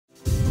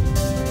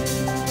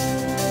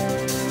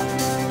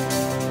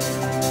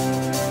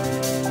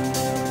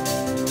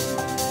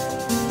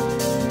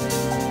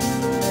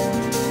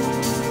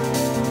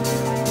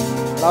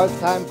Now it's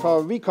time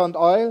for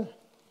Recondoil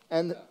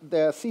and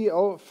their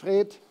CEO,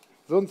 Fred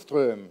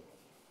Sundström.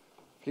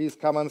 Please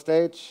come on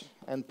stage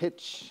and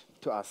pitch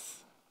to us.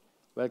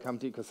 Welcome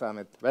to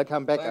Ecosummit.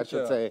 Welcome back, I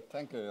should say.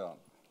 Thank you, Jan.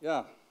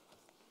 Yeah.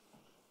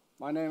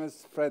 My name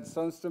is Fred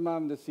Sundström.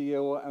 I'm the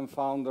CEO and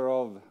founder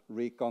of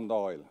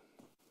Recondoil.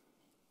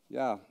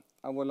 Yeah,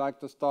 I would like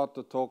to start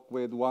to talk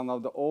with one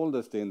of the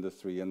oldest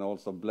industry and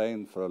also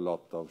blamed for a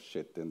lot of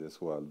shit in this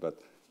world. But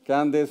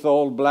can this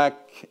old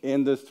black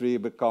industry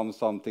become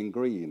something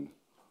green?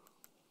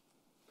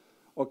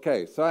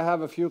 Okay, so I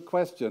have a few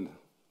questions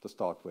to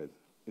start with.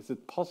 Is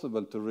it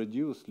possible to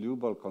reduce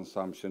lube oil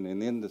consumption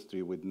in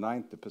industry with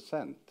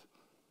 90%?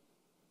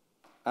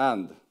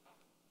 And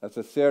as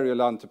a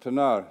serial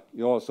entrepreneur,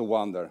 you also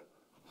wonder,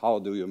 how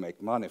do you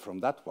make money from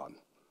that one?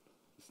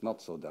 It's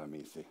not so damn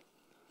easy.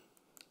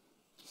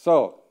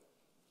 So,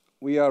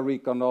 we are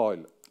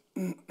Recondoil.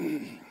 A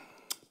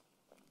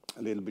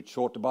little bit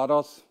short about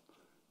us.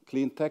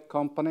 Clean tech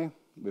company.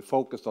 We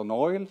focus on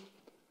oil.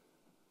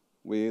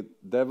 We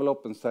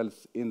develop and sell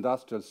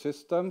industrial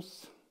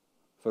systems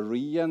for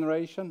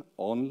regeneration,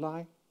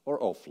 online or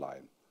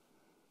offline.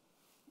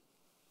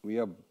 We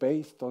are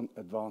based on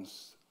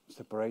advanced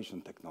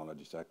separation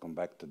technologies. I come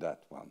back to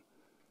that one.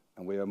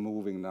 And we are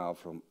moving now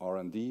from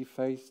R&D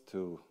phase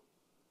to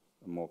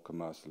a more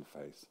commercial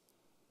phase.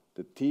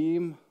 The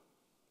team,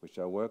 which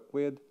I work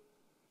with,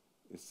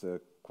 is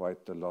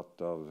quite a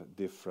lot of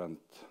different,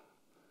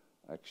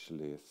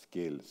 actually,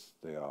 skills.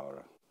 There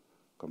are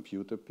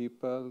computer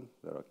people,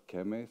 there are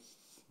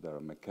chemists, there are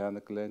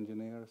mechanical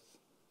engineers,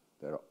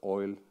 there are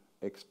oil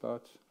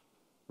experts,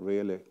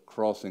 really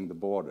crossing the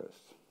borders.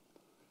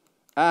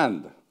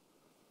 And,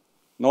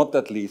 not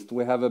at least,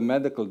 we have a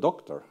medical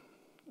doctor.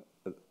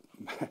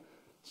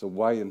 So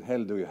why in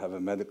hell do you have a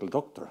medical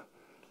doctor?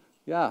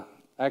 Yeah,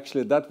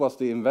 actually that was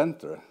the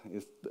inventor.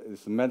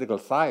 It's medical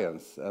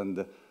science,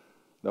 and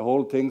the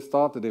whole thing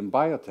started in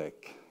biotech.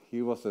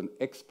 He was an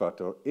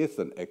expert, or is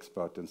an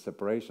expert, in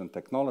separation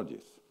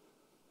technologies.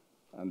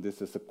 And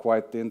this is a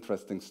quite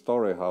interesting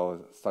story how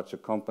such a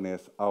company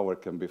as ours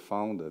can be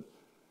founded.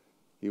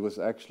 He was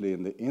actually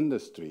in the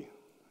industry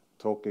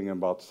talking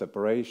about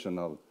separation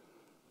of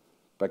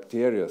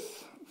bacteria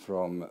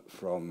from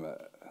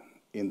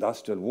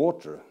industrial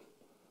water.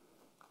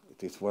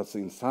 It was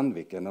in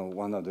Sandvik,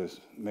 one of the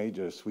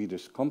major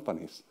Swedish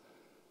companies.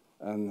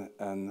 And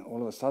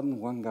all of a sudden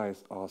one guy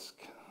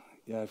asked,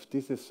 yeah, if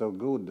this is so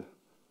good,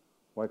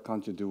 why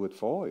can't you do it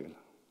for oil?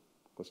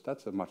 Because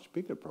that's a much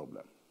bigger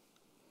problem.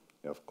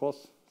 Yeah, of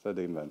course, said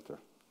the inventor.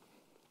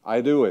 I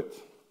do it.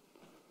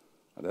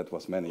 And that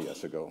was many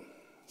years ago.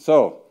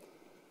 So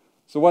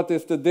what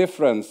is the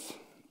difference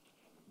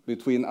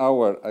between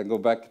I go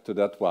back to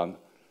that one.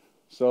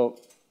 So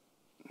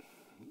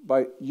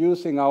by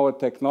using our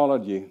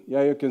technology,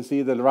 yeah, you can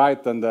see the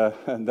right and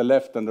the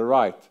left and the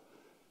right.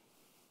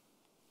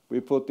 We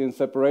put in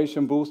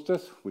separation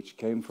boosters, which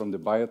came from the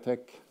biotech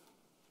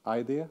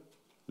idea,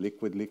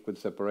 liquid-liquid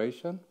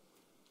separation.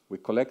 We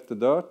collect the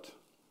dirt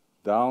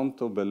down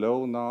to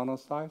below nano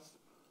size.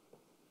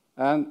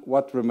 And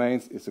what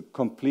remains is a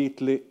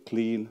completely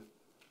clean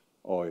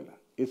oil.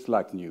 It's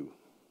like new.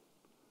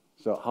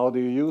 So how do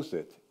you use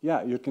it?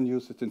 Yeah, you can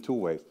use it in two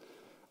ways.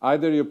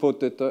 Either you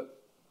put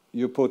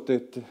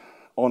it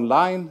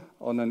online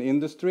on an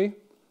industry.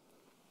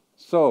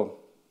 So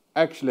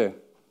actually,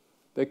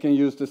 they can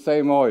use the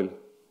same oil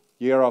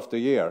year after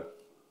year.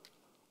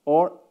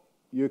 Or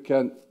you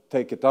can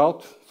take it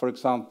out. For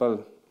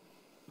example,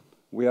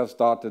 we have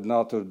started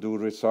now to do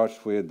research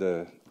with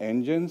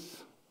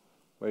engines,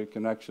 where you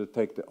can actually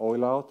take the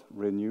oil out,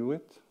 renew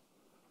it.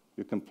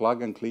 You can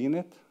plug and clean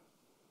it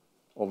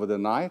over the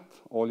night.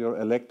 All your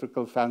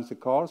electrical fancy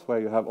cars, where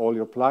you have all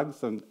your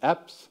plugs and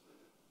apps,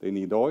 they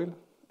need oil.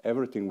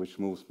 Everything which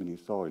moves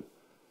needs oil.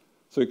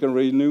 So you can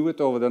renew it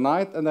over the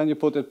night, and then you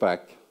put it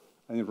back,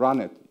 and you run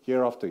it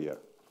year after year.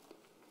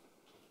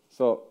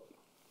 So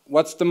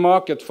what's the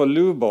market for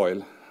lube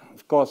oil?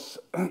 Of course,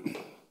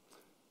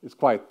 it's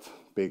quite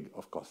big,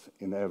 of course,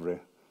 in every.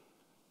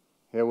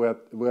 Here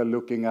we're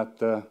looking at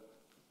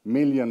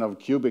million of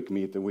cubic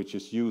meter, which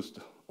is used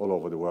all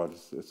over the world.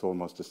 It's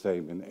almost the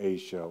same in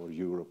Asia or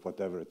Europe,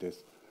 whatever it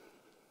is.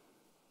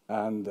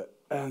 And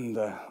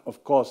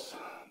of course,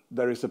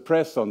 there is a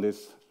press on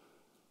this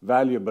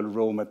valuable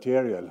raw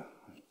material.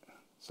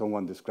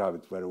 Someone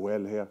described it very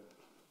well here.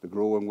 The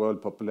growing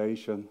world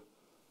population,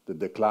 the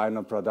decline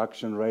of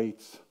production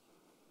rates,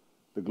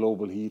 the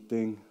global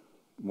heating,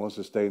 more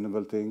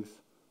sustainable things.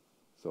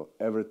 So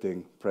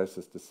everything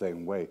presses the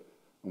same way.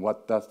 And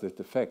what does it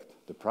affect?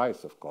 The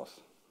price, of course.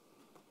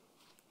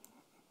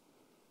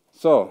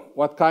 So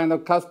what kind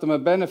of customer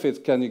benefits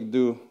can you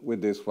do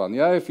with this one?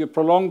 Yeah, if you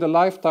prolong the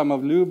lifetime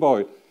of lube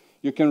oil,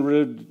 you can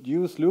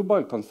reduce lube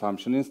oil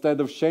consumption. Instead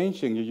of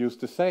changing, you use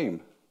the same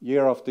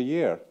year after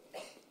year.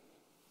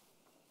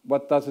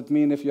 What does it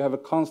mean if you have a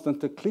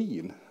constantly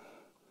clean?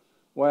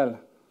 Well,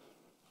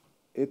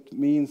 it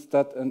means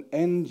that an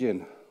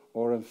engine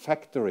or a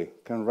factory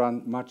can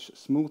run much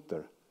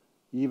smoother,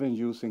 even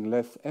using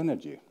less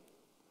energy.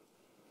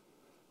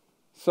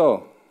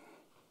 So,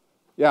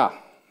 yeah,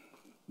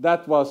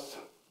 that was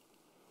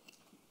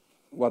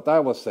what I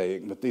was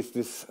saying. But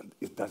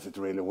does it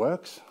really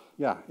work?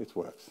 Yeah, it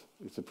works.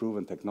 It's a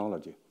proven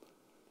technology.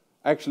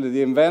 Actually,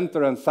 the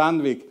inventor and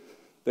Sandvik,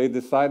 they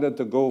decided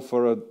to go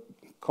for a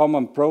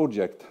common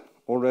project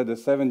already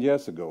 7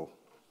 years ago.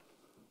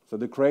 So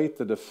they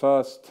created the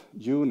first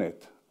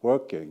unit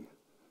working.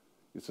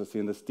 It was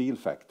in the steel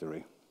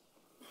factory,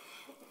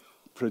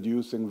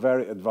 producing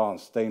very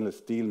advanced stainless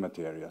steel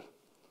material.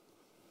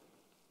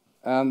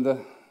 And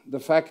the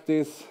fact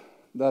is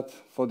that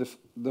for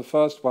the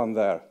first one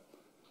there,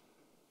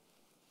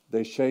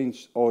 they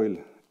changed oil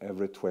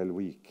every 12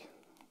 weeks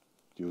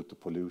due to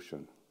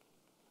pollution.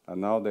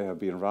 And now they have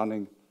been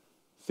running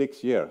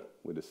 6 years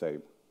with the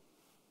same.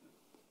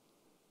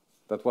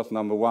 That was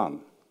number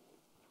one,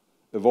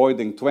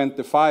 avoiding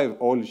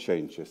 25 oil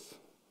changes.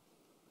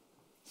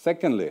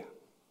 Secondly,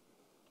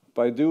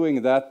 by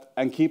doing that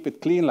and keep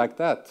it clean like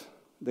that,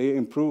 they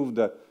improve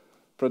the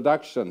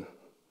production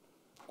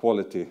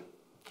quality,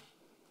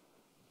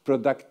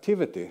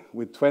 productivity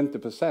with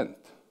 20%,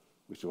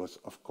 which was,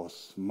 of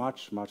course,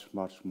 much, much,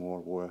 much more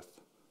worth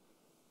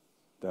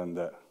than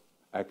the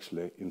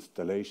actually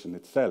installation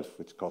itself,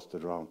 which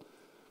costed around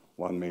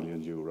 €1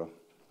 million.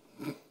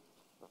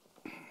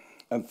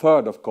 And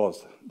third, of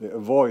course, they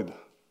avoid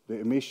the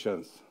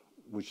emissions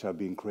which have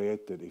been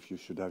created if you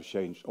should have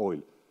changed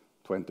oil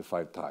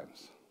 25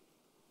 times.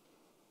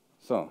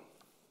 So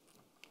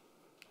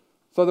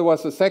there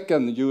was a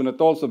second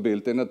unit also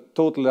built in a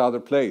totally other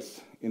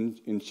place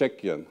in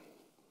Czechia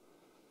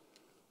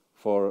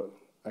for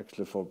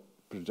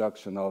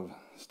production of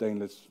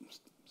stainless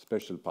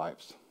special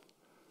pipes.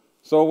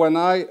 So when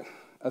I,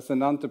 as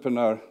an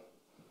entrepreneur,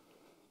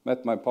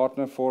 met my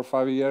partner 4 or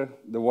 5 years,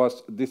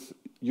 this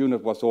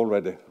unit was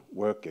already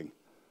working,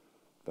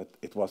 but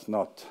it was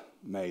not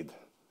made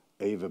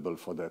available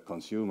for the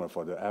consumer,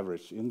 for the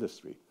average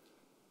industry.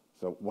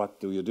 So what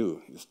do?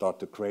 You start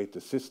to create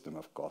a system,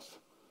 of course.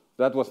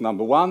 That was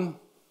number one.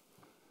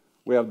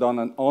 We have done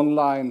an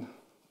online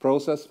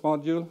process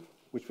module,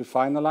 which we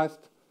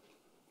finalized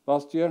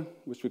last year,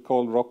 which we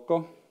called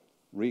ROCO,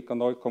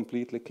 Recondoil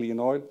Completely Clean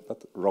Oil,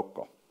 but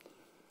ROCO.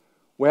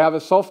 We have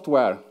a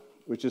software,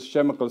 which is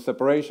chemical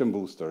separation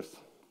boosters.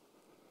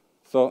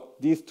 So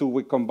these two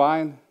we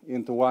combine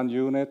into one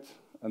unit,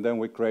 and then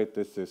we create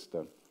this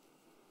system.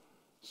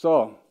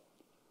 So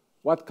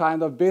what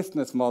kind of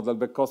business model?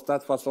 Because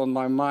that was on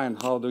my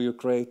mind. How do you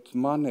create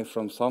money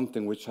from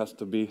something which has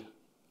to be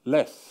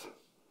less?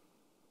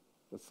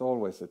 That's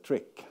always a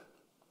trick.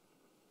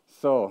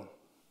 So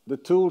the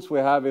tools we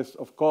have is,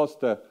 of course,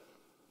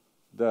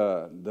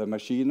 the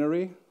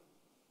machinery.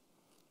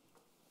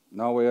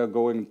 Now we are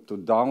going to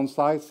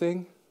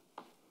downsizing.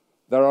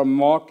 There are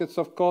markets,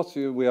 of course.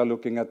 We are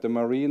looking at the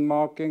marine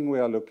marking. We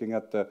are looking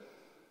at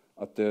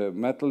the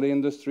metal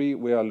industry.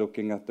 We are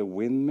looking at the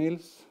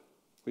windmills,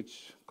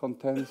 which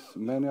contains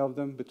many of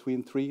them,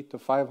 between 300 to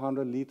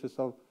 500 liters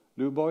of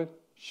lube oil,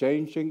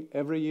 changing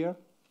every year,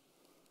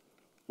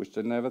 which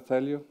they never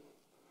tell you.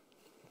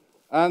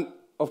 And,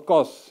 of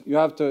course, you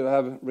have to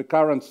have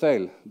recurrent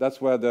sale.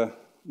 That's where the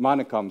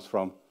money comes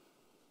from.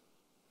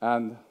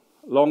 And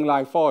long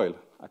life oil,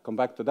 I come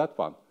back to that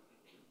one.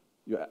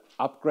 You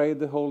upgrade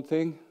the whole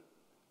thing,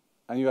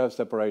 and you have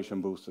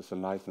separation boosters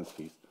and license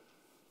fees.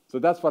 So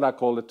that's what I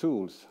call the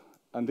tools.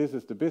 And this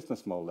is the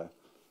business model.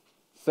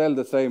 Sell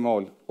the same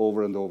oil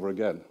over and over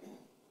again.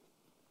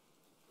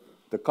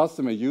 The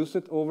customer use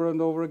it over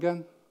and over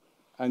again,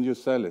 and you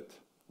sell it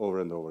over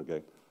and over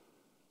again.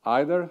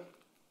 Either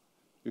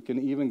you can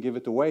even give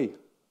it away,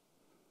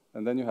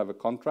 and then you have a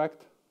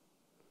contract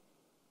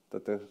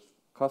that the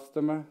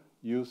customer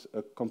use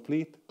a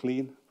complete,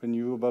 clean,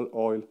 renewable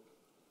oil,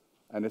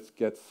 and it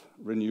gets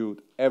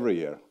renewed every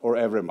year, or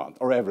every month,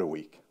 or every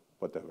week,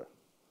 whatever.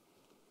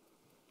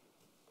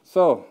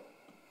 So,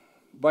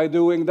 by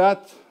doing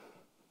that,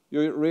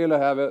 you really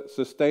have a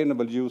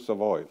sustainable use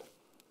of oil,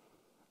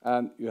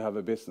 and you have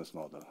a business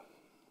model.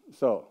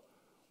 So,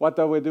 what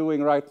are we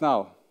doing right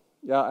now?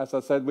 Yeah, as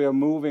I said, we are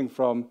moving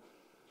from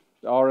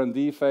the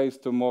R&D phase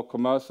to more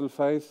commercial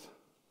phase.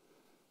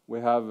 We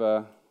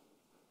have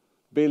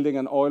building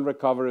an oil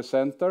recovery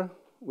center,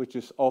 which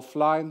is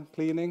offline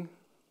cleaning.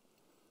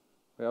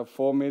 We have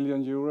 €4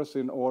 million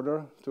in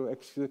order to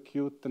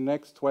execute the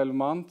next 12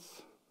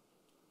 months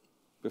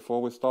before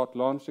we start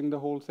launching the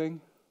whole thing.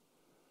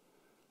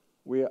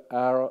 We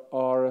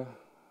are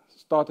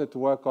started to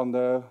work on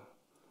the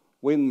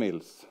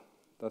windmills.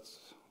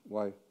 That's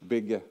why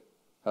Bigge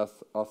has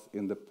us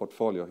in the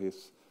portfolio.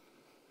 He's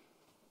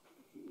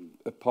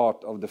a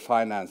part of the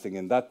financing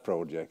in that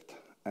project.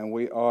 And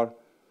we are,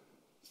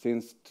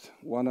 since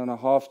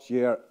 1.5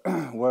 years,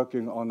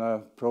 working on a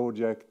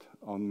project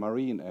on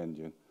marine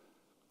engine,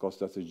 because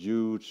that's a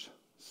huge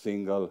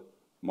single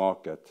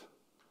market,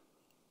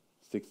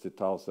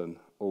 60,000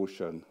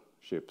 ocean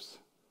ships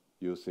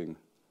using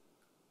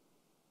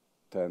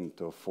 10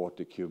 to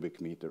 40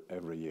 cubic meter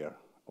every year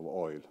of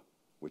oil,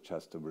 which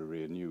has to be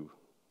renewed.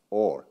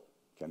 Or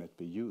can it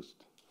be used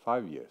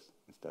 5 years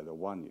instead of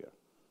 1 year?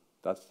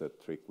 That's the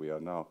trick we are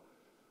now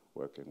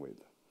working with.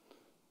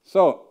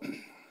 So,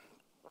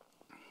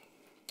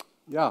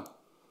 yeah.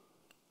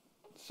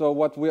 So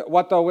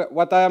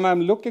what I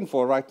am looking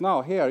for right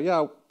now here?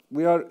 Yeah,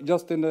 we are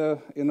just in a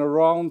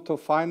round to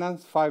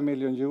finance 5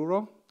 million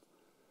euro.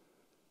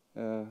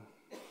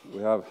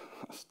 We have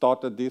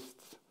started these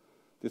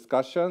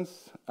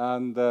discussions,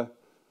 and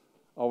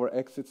our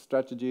exit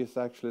strategy is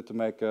actually to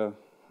make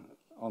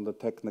on the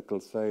technical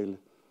sale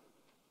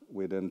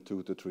within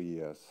 2 to 3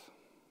 years,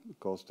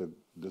 because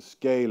the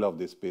scale of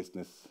this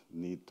business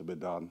need to be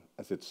done,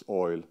 as it's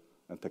oil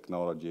and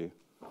technology,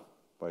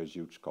 by a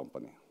huge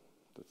company.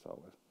 That's how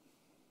it.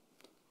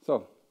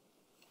 So,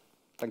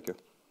 thank you.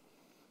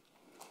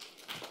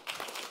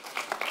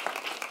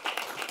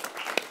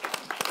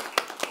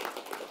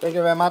 Thank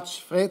you very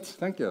much, Fred.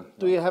 Thank you.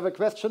 Do you have a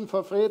question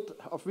for Fred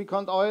of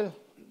Recondoil?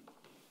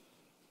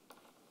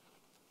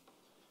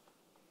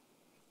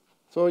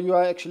 So you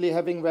are actually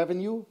having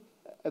revenue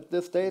at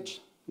this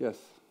stage? Yes.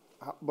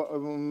 Do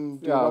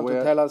you want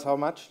to tell us how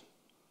much?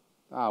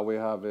 We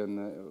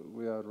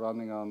are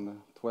running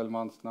on 12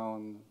 months now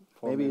and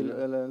 4 Maybe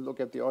million. look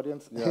at the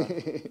audience. Yeah.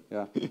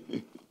 Yeah.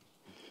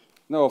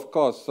 No, of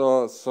course.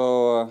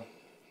 So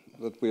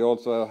that we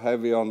also are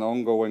heavy on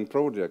ongoing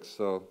projects.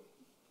 So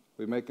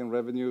we're making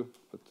revenue,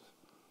 but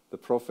the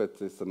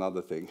profit is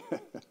another thing.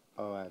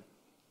 All right.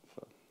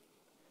 So.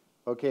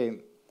 Okay.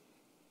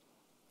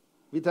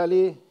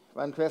 Vitaly,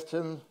 one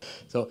question.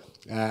 So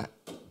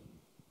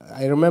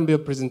I remember your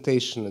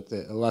presentation at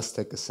the last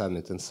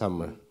Ecosummit in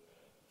summer,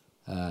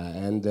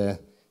 and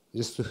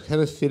just to have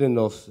a feeling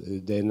of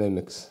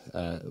dynamics,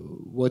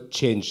 what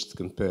changed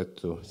compared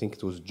to, I think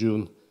it was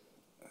June.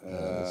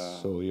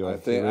 So you are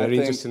very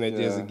interesting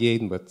ideas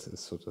again, but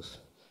sort of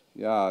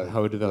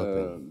how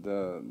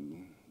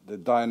developing. The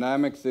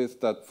dynamics is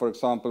that, for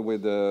example,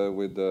 with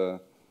the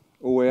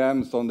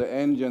OEMs on the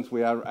engines,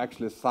 we have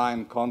actually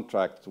signed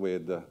contracts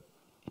with the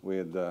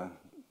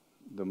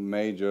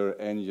major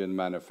engine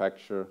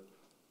manufacturer,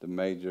 the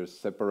major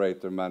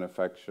separator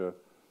manufacturer,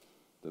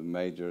 the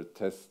major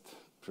test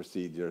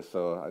procedure.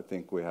 So I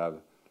think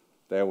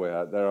there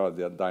are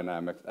the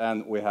dynamics,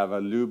 and we have a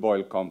lube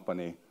oil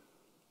company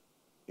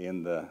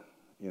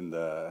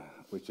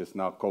which is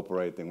now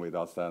cooperating with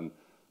us and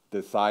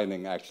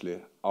deciding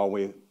actually, are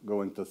we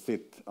going to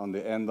sit on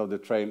the end of the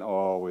train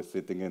or are we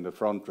sitting in the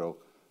front row?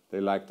 They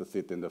like to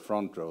sit in the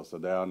front row, so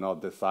they are now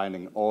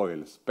designing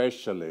oil,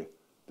 specially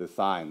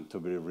designed to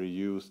be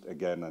reused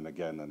again and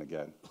again and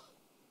again.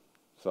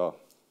 So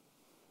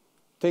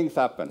things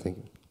happen. Thank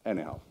you.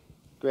 Anyhow.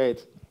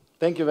 Great.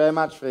 Thank you very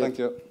much, Fred. Thank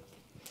you.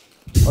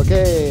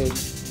 Okay.